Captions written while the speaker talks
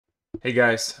Hey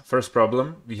guys, first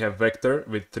problem, we have vector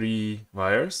with 3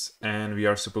 wires and we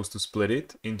are supposed to split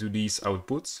it into these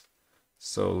outputs.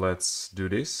 So let's do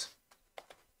this.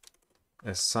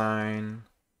 Assign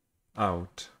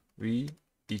out v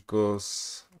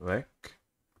equals vec.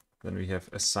 Then we have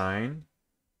assign,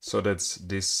 so that's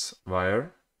this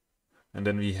wire. And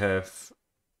then we have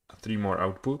 3 more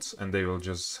outputs and they will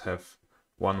just have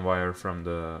 1 wire from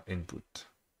the input.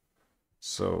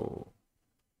 So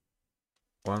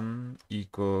 1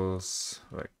 equals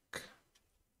like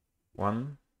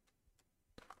 1,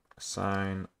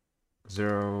 assign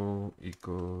 0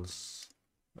 equals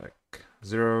like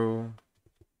 0,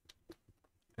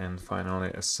 and finally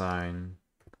assign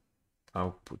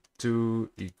output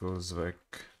 2 equals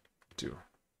vec 2.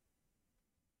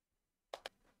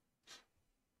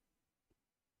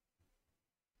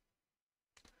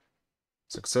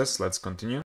 Success, let's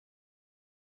continue.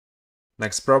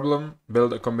 Next problem,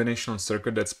 build a combinational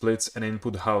circuit that splits an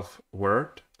input half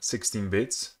word, 16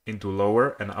 bits, into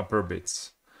lower and upper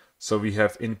bits. So we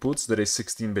have inputs that is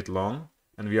 16-bit long,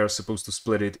 and we are supposed to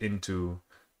split it into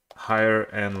higher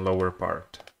and lower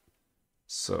part.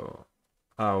 So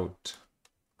out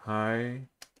high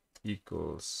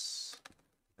equals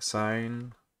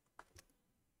assign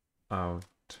out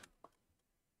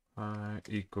high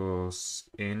equals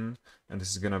in, and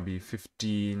this is gonna be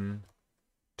 15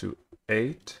 to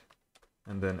 8,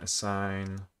 and then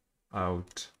assign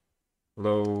out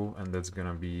low, and that's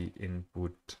gonna be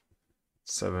input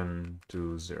 7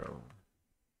 to 0.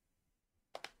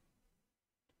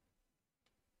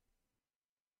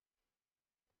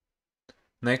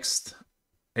 Next,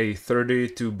 a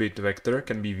 32-bit vector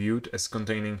can be viewed as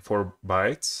containing 4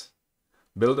 bytes.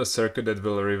 Build a circuit that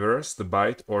will reverse the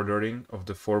byte ordering of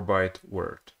the 4-byte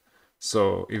word.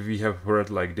 So if we have word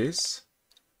like this,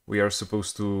 we are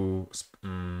supposed to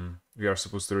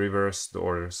reverse the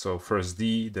order. So first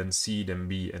D, then C, then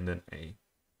B, and then A.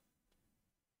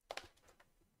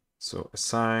 So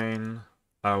assign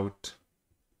out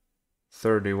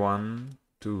 31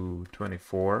 to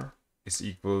 24 is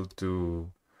equal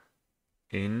to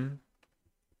in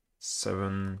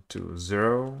 7 to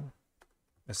 0.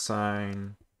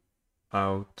 Assign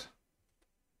out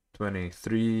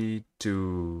 23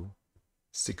 to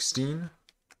 16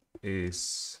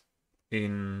 is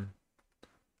in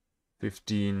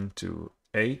 15 to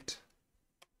 8.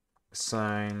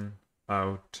 Assign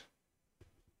out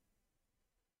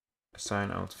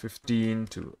 15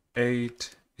 to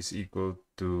 8 is equal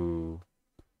to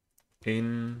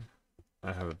in,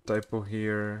 I have a typo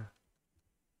here,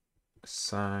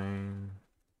 assign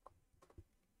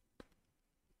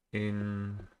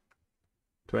in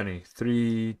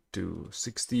 23 to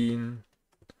 16,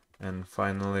 and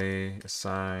finally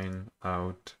assign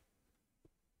out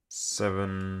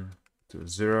 7 to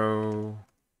 0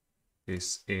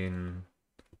 is in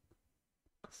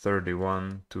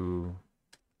 31 to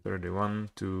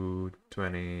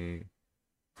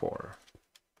 24.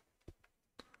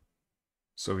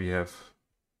 So we have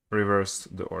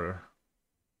reversed the order.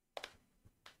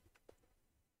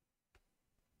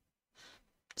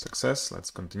 Success,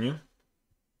 let's continue.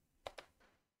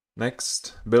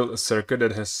 Next, build a circuit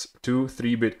that has 2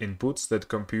 3-bit inputs that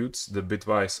computes the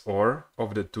bitwise OR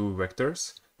of the 2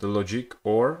 vectors, the logic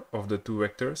OR of the 2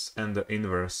 vectors, and the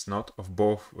inverse NOT of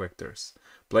both vectors.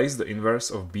 Place the inverse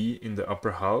of B in the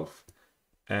upper half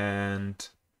and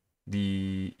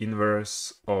the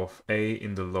inverse of A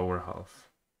in the lower half.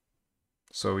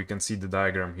 So we can see the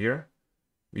diagram here.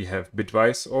 We have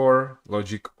bitwise OR,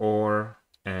 logic OR,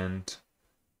 and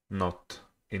NOT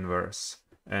inverse.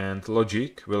 And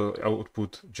logic will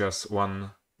output just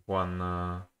one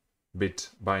bit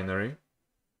binary.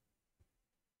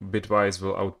 Bitwise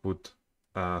will output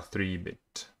a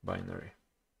 3-bit binary.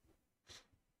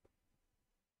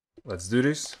 Let's do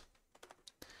this.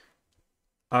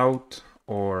 Out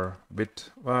or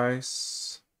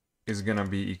bitwise is gonna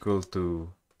be equal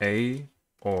to A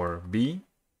or B.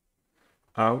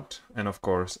 Out, and of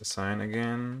course assign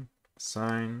again,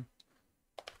 assign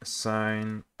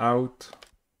out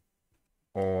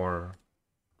or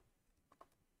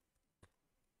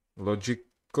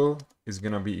logical is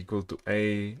gonna be equal to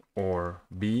A or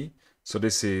B. So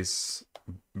this is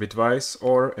bitwise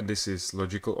OR and this is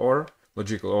logical OR.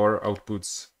 Logical OR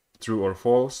outputs true or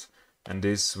false, and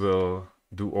this will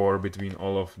do OR between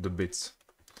all of the bits.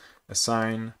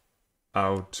 Assign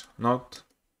out NOT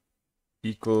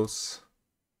equals,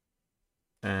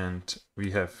 and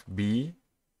we have B.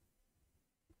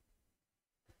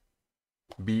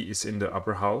 B is in the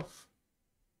upper half,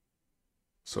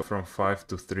 so from 5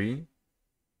 to 3,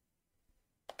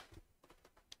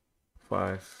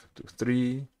 5 to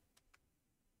 3,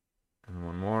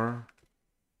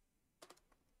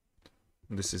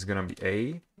 This is gonna be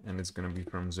A, and it's gonna be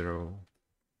from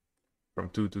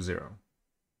 2 to 0.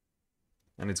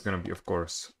 And it's gonna be, of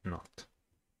course, not.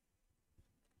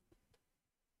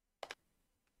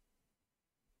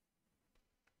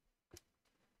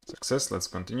 Success, let's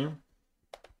continue.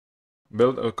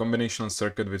 Build a combinational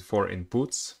circuit with 4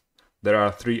 inputs. There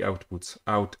are 3 outputs,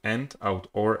 out AND, out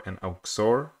OR, and out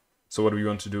XOR. So what we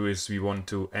want to do is we want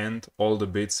to AND all the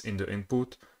bits in the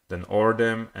input, then OR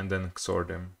them, and then XOR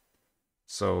them.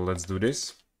 So let's do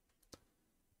this.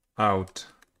 Out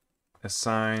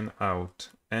assign out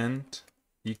AND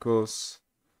equals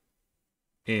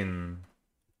in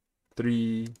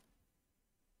 3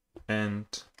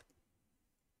 AND.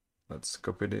 Let's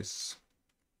copy this.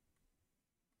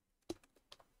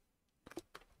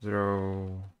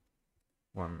 0,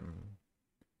 1,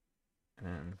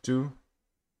 and 2.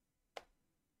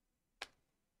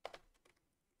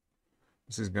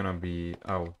 This is gonna be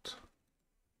out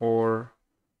OR,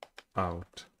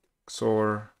 out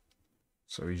XOR.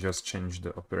 So we just change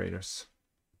the operators.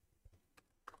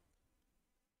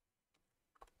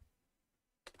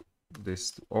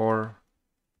 This to OR.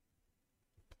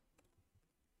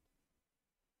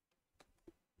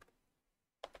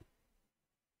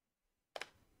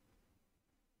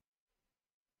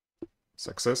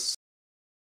 Success.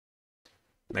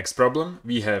 Next problem,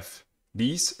 we have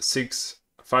these 6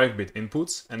 5-bit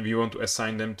inputs and we want to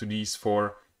assign them to these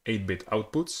 4 8-bit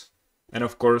outputs. And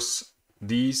of course,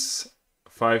 these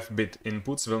 5-bit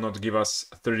inputs will not give us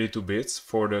 32 bits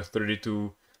for the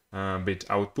 32-bit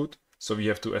output. So we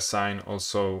have to assign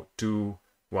also 2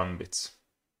 1-bits.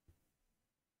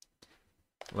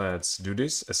 Let's do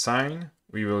this. Assign.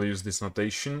 We will use this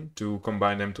notation to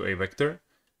combine them to a vector.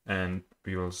 And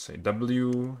we will say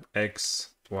W, X,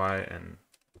 Y,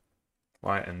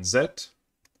 and Z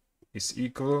is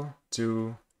equal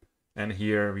to, and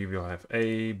here we will have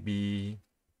A, B,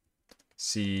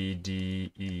 C,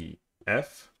 D, E,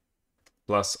 F,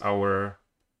 plus our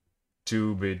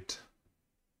 2-bit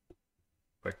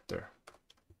vector,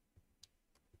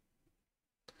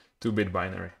 2-bit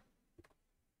binary.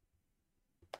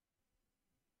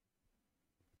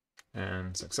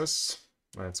 And success.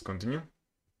 Let's continue.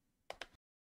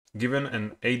 Given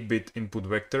an 8-bit input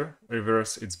vector,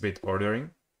 reverse its bit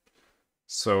ordering.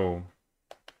 So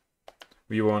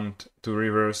we want to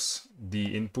reverse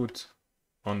the input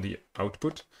on the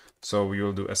output. So we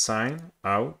will do assign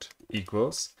out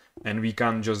equals, and we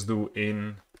can't just do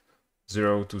in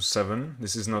 0 to 7.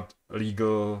 This is not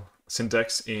legal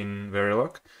syntax in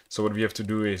Verilog. So what we have to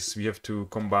do is we have to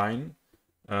combine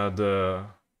the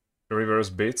reverse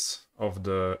bits of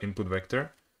the input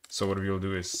vector. So what we will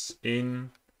do is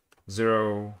in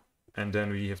 0, and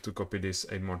then we have to copy this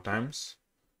 8 more times.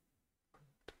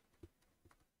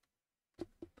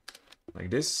 Like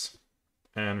this.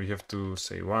 And we have to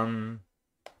say 1,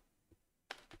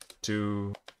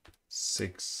 2,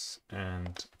 6,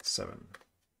 and 7.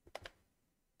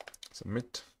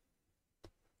 Submit.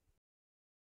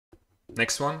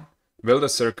 Next one. Build a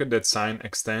circuit that sign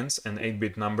extends an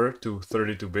 8-bit number to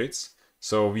 32 bits.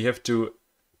 So we have to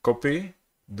copy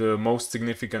the most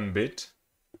significant bit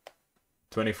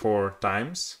 24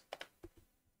 times.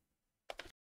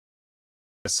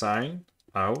 Assign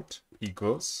out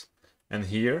equals, and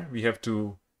here we have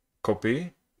to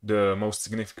copy the most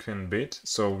significant bit.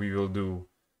 So we will do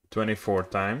 24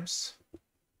 times,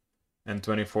 and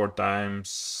 24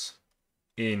 times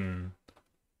in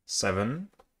 7.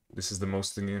 This is the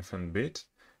most significant bit,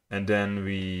 and then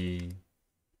we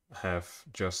have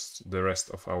just the rest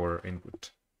of our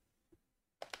input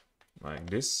like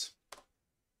this.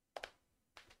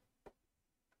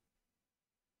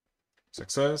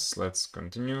 Success. Let's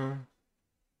continue.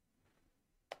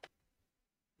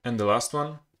 And the last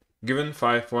one. Given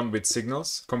 5 1-bit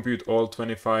signals, compute all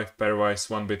 25 pairwise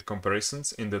 1-bit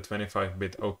comparisons in the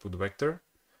 25-bit output vector.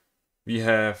 We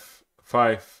have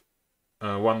 5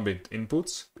 1-bit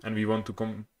inputs, and we want to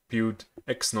compute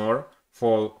XNOR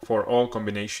for all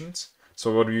combinations.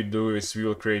 So what we do is we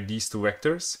will create these 2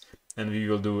 vectors, and we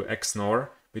will do XNOR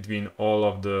between all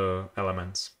of the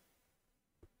elements.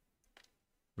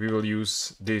 We will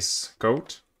use this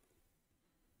code,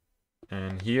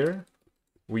 and here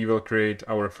we will create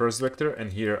our first vector,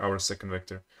 and here our second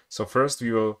vector. So first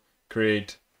we will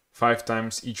create 5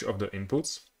 times each of the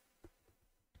inputs.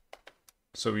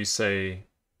 So we say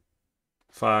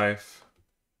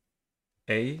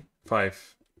 5A,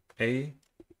 5A,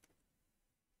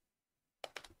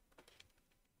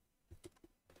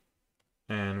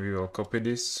 and we will copy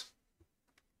this.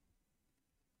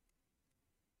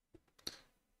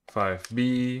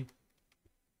 5B,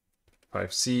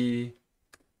 5C,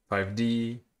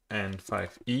 5D, and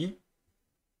 5E.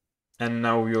 And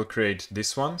now we will create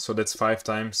this one. So that's 5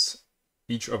 times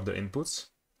each of the inputs.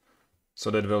 So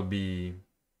that will be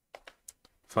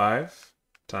 5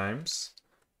 times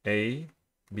A,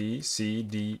 B, C,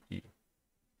 D, E.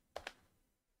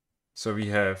 So we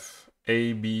have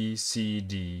A, B, C,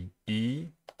 D, E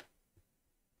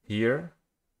here,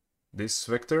 this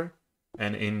vector,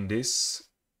 and in this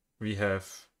we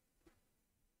have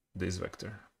this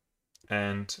vector.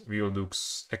 And we will do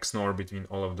XNOR between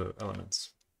all of the elements.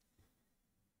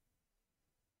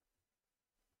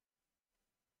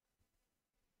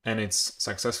 And it's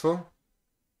successful.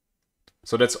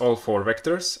 So that's all for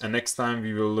vectors, and next time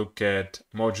we will look at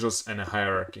modules and a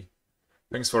hierarchy.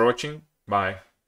 Thanks for watching. Bye.